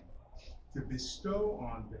Zion, to bestow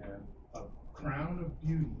on them a crown of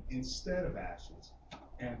beauty instead of ashes,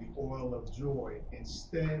 and the oil of joy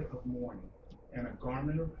instead of mourning, and a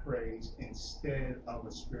garment of praise instead of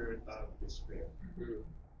a spirit of despair."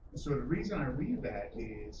 So the reason I read that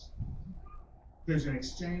is there's an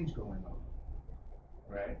exchange going on,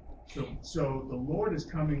 right? So the Lord is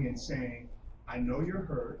coming and saying, I know you're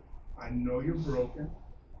hurt. I know you're broken.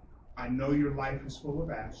 I know your life is full of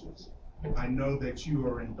ashes. I know that you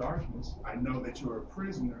are in darkness. I know that you're a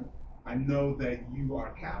prisoner. I know that you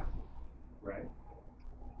are captive, right?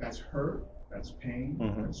 That's hurt. That's pain.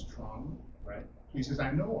 That's trauma, right? He says,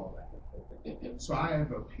 I know all that. So I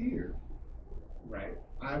have appeared, right?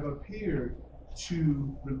 I've appeared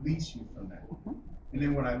to release you from that. And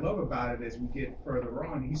then what I love about it as we get further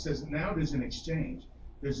on, he says, now there's an exchange.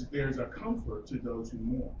 There's a comfort to those who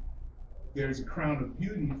mourn. There's a crown of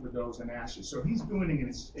beauty for those in ashes. So he's doing it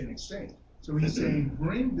in exchange. So he's saying,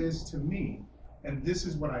 bring this to me, and this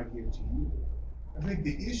is what I give to you. I think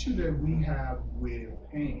the issue that we have with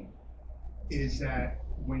pain is that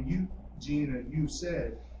when you, Gina, you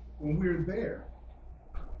said, when we're there,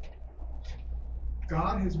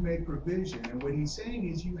 God has made provision. And what he's saying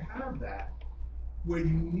is you have that. Where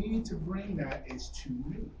you need to bring that is to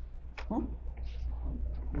me.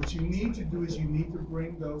 What you need to do is you need to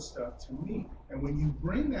bring those stuff to me. And when you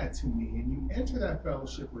bring that to me and you enter that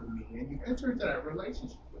fellowship with me and you enter into that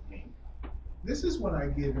relationship with me, this is what I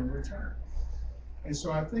give in return. And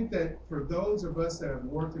so I think that for those of us that have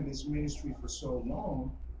worked in this ministry for so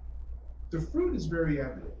long, the fruit is very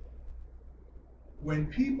evident. When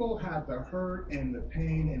people have the hurt and the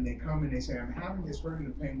pain and they come and they say, I'm having this hurt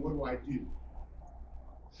and the pain, what do I do?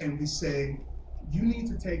 And we say, you need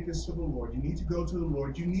to take this to the Lord. You need to go to the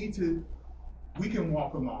Lord. We can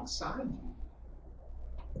walk alongside you,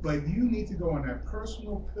 but you need to go on that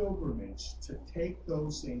personal pilgrimage to take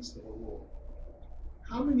those things to the Lord.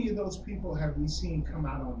 How many of those people have we seen come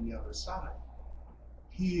out on the other side,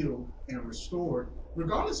 healed and restored,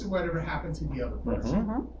 regardless of whatever happened to the other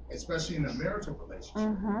person, especially in a marital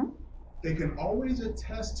relationship? They can always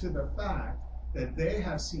attest to the fact that they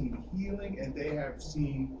have seen healing and they have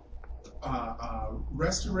seen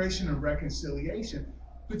restoration and reconciliation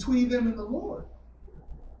between them and the Lord,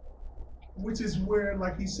 which is where,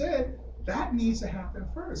 like he said, that needs to happen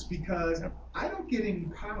first, because I don't get any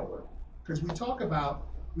power. Because we talk about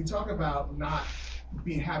not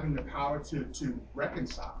having the power to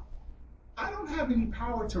reconcile. I don't have any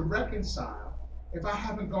power to reconcile if I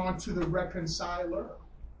haven't gone to the reconciler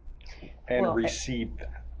and receive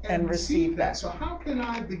that. And receive that. So how can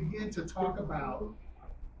I begin to talk about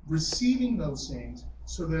receiving those things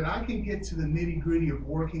so that I can get to the nitty-gritty of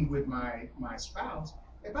working with my spouse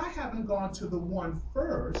if I haven't gone to the one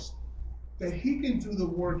first, that he can do the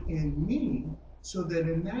work in me, so that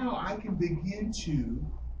now I can begin to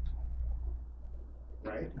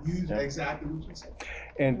use exactly what you said.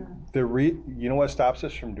 And you know what stops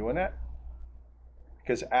us from doing that?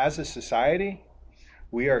 Because as a society,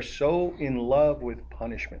 we are so in love with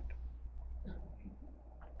punishment.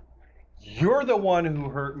 You're the one who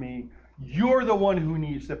hurt me. You're the one who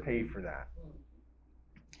needs to pay for that.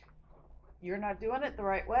 You're not doing it the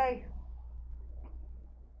right way.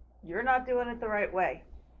 You're not doing it the right way.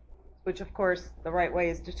 Which, of course, the right way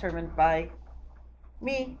is determined by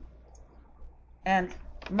me and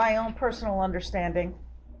my own personal understanding,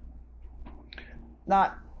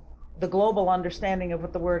 not the global understanding of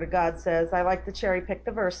what the Word of God says. I like to cherry pick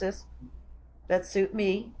the verses that suit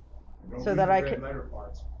me, so that I can.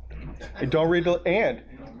 And don't read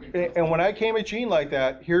and when I came at Gene like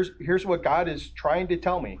that, here's what God is trying to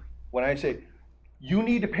tell me. When I say, you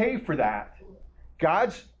need to pay for that,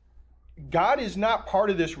 God is not part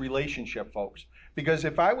of this relationship, folks. Because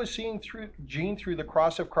if I was seeing Gene through the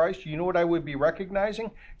cross of Christ, you know what I would be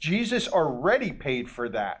recognizing? Jesus already paid for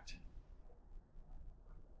that.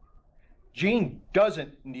 Gene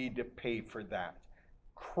doesn't need to pay for that.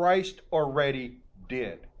 Christ already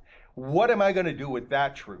did. What am I going to do with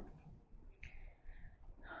that truth?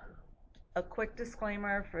 A quick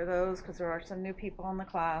disclaimer for those, because there are some new people in the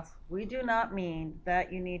class. We do not mean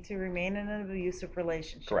that you need to remain in an abusive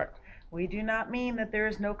relationship. Correct. We do not mean that there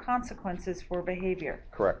is no consequences for behavior.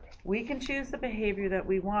 Correct. We can choose the behavior that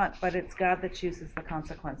we want, but it's God that chooses the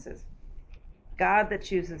consequences. God that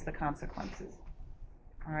chooses the consequences.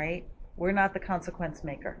 All right? We're not the consequence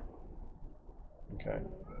maker. Okay.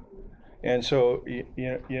 And so,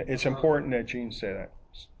 it's important that Gene said that.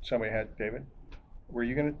 Somebody had, David?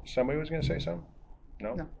 Somebody was going to say something?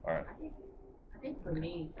 No? All right. I think for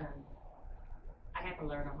me, I had to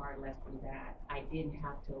learn a hard lesson that I didn't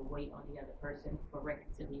have to wait on the other person for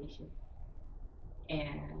reconciliation.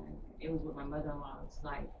 And it was with my mother-in-law. It's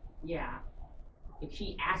like, yeah, if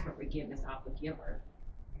she asks for forgiveness, I'll forgive her.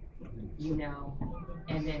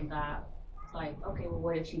 And then God, it's like, okay, well,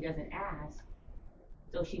 what if she doesn't ask?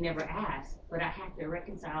 So she never asked, but I had to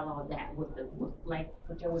reconcile all that with like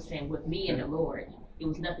what Joe was saying, with me and the Lord. It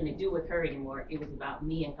was nothing to do with her anymore. It was about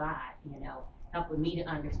me and God, helping me to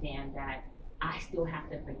understand that I still have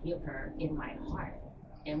to forgive her in my heart.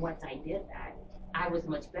 And once I did that, I was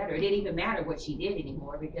much better. It didn't even matter what she did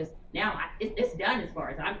anymore, because now it's done as far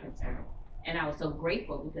as I'm concerned. And I was so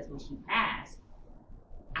grateful, because when she passed,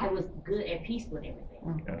 I was good at peace with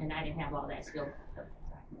everything. And I didn't have all that still.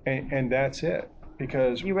 And that's it.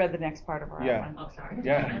 Because you read the next part of our outline. Oh, sorry.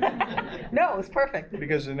 Yeah. No, it was perfect.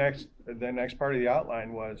 Because the next part of the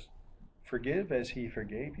outline was, forgive as he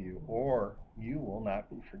forgave you, or you will not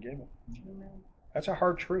be forgiven. That's a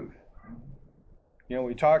hard truth.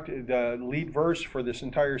 We talked, the lead verse for this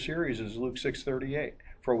entire series is Luke 6:38.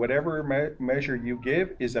 For whatever measure you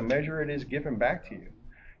give is the measure it is given back to you.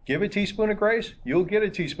 Give a teaspoon of grace, you'll get a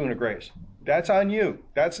teaspoon of grace. That's on you.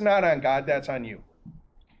 That's not on God, that's on you.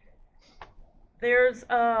 There's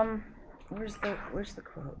where's the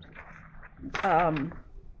quote?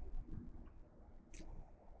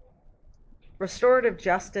 Restorative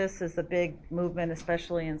justice is a big movement,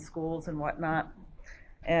 especially in schools and whatnot.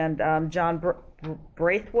 And John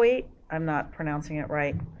Braithwaite, I'm not pronouncing it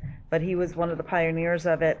right, but he was one of the pioneers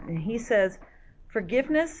of it. And he says,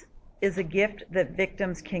 forgiveness is a gift that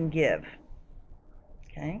victims can give.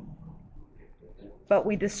 Okay? But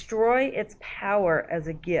we destroy its power as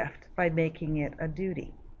a gift by making it a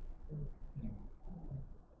duty.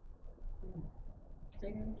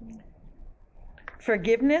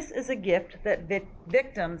 Forgiveness is a gift that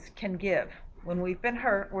victims can give. When we've been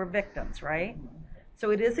hurt, we're victims, right?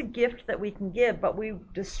 So it is a gift that we can give, but we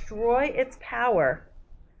destroy its power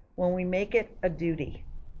when we make it a duty.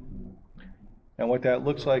 And what that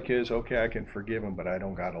looks like is, okay, I can forgive him, but I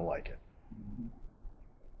don't gotta like it.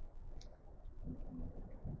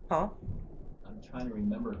 Paul? I'm trying to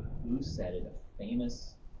remember who said it. A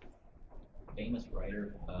famous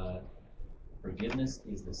writer. Forgiveness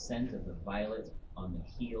is the scent of the violet on the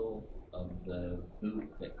heel of the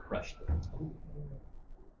boot that crushed it.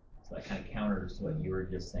 So that kind of counters what you were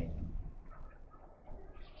just saying.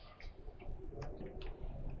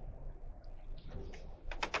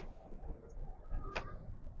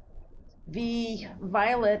 The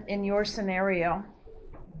violet in your scenario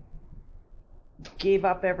gave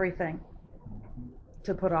up everything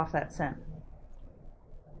to put off that scent.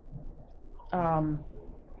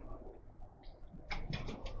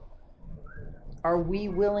 Are we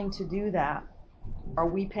willing to do that? Are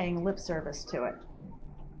we paying lip service to it?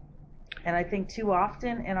 And I think too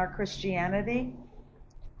often in our Christianity,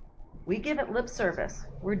 we give it lip service.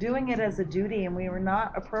 We're doing it as a duty, and we are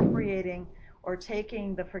not appropriating or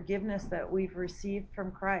taking the forgiveness that we've received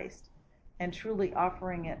from Christ and truly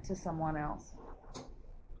offering it to someone else.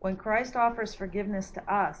 When Christ offers forgiveness to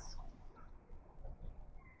us,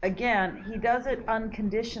 again, he does it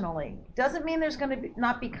unconditionally. Doesn't mean there's going to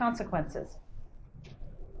not be consequences.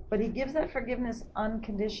 But he gives that forgiveness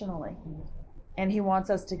unconditionally. And he wants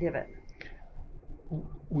us to give it.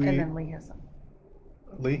 And then Lee has some.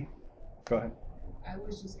 Lee, go ahead. I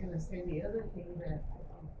was just going to say the other thing that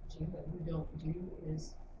Gene, that we don't do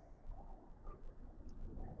is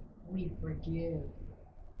we forgive.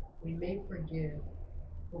 We may forgive,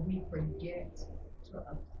 but we forget to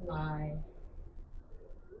apply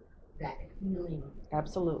that healing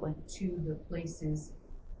Absolutely to the places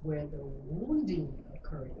where the wounding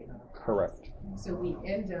occurred in our lives. Correct. So we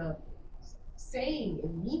end up saying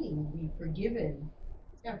and meaning we've forgiven,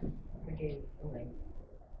 yeah, forgave away.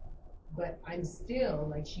 But I'm still,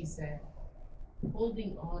 like she said,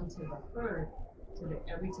 holding on to the hurt so that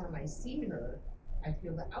every time I see her, I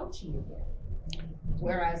feel the ouchie again.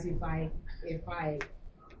 Whereas if I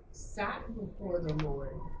sat before the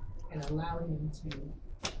Lord and allowed him to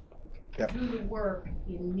do the work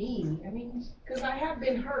in me, I mean, because I have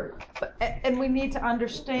been hurt. And we need to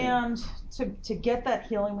understand, to get that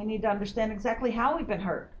healing, we need to understand exactly how we've been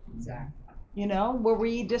hurt. Exactly. You know, were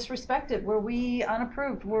we disrespected? Were we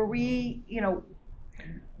unapproved? Were we,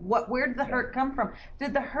 where did the hurt come from?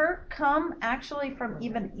 Did the hurt come actually from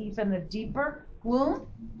even a deeper wound?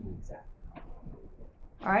 Exactly.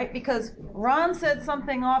 All right, because Ron said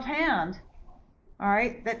something offhand, all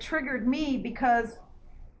right, that triggered me because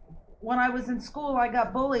when I was in school, I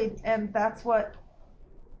got bullied, and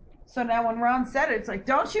so now when Ron said it, it's like,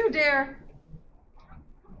 don't you dare.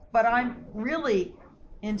 But I'm really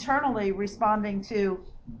internally responding to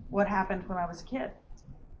what happened when I was a kid.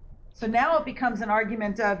 So now it becomes an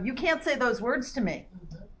argument of, you can't say those words to me.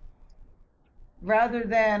 Rather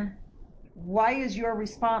than, why is your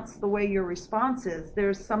response the way your response is?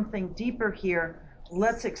 There's something deeper here.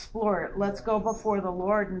 Let's explore it. Let's go before the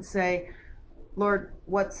Lord and say, Lord,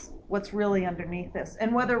 what's really underneath this?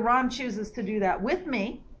 And whether Ron chooses to do that with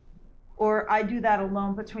me, or I do that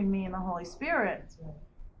alone between me and the Holy Spirit,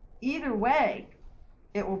 either way,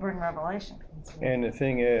 it will bring revelation. And the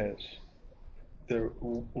thing is, the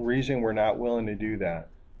reason we're not willing to do that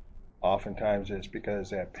oftentimes is because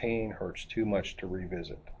that pain hurts too much to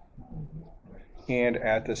revisit. And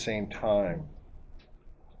at the same time,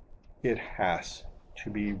 it has to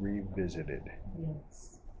be revisited.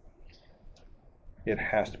 Yes. It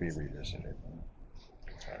has to be revisited.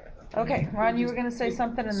 Okay, Ron, you were going to say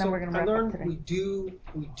something, and then we're going to wrap up today. We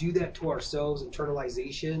do that to ourselves,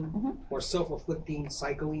 internalization, or self-afflicting,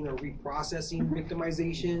 cycling, or reprocessing,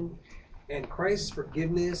 victimization. And Christ's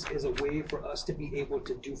forgiveness is a way for us to be able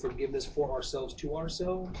to do forgiveness for ourselves to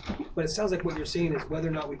ourselves. But it sounds like what you're saying is whether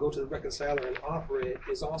or not we go to the reconciler and offer it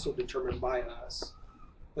is also determined by us.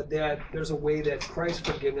 But that there's a way that Christ's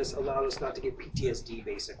forgiveness allows us not to get PTSD,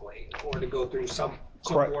 basically, or to go through some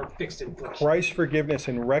more fixed infliction. Christ's forgiveness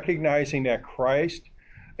and recognizing that Christ,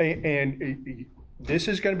 and this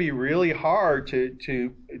is going to be really hard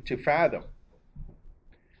to fathom.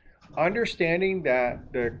 Understanding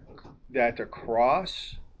that the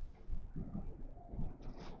cross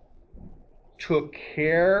took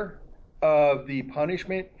care of the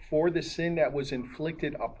punishment for the sin that was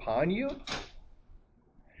inflicted upon you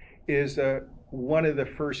is one of the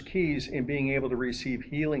first keys in being able to receive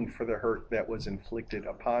healing for the hurt that was inflicted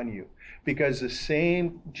upon you. Because the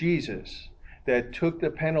same Jesus that took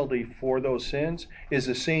the penalty for those sins is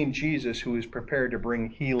the same Jesus who is prepared to bring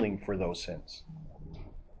healing for those sins.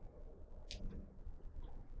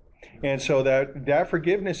 And so that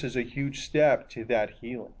forgiveness is a huge step to that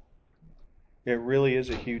healing. It really is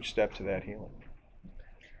a huge step to that healing.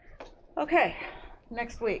 Okay,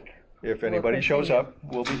 next week. If anybody shows up,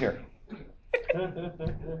 we'll be here.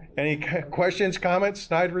 Any questions, comments,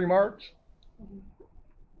 snide remarks?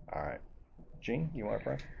 All right. Jean, you want to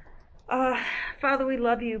pray? Father, we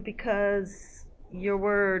love you because your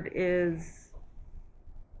word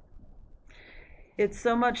it's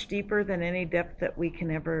so much deeper than any depth that we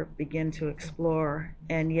can ever begin to explore.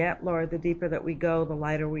 And yet, Lord, the deeper that we go, the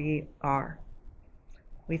lighter we are.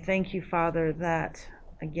 We thank you, Father, that,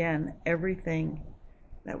 again, everything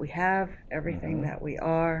that we have, everything that we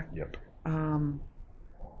are,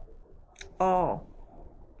 all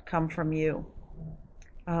come from you.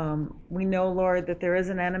 We know, Lord, that there is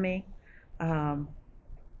an enemy, and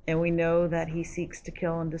we know that he seeks to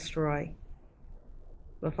kill and destroy.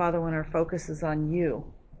 But Father, when our focus is on you,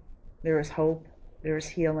 there is hope, there is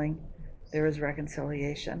healing, there is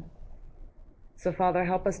reconciliation. So Father,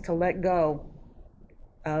 help us to let go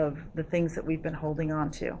of the things that we've been holding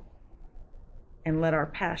on to, and let our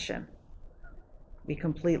passion be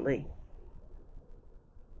completely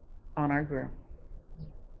on our groom.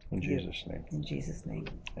 In Jesus' name. In Jesus' name.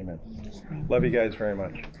 Amen. Love you guys very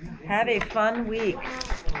much. Have a fun week.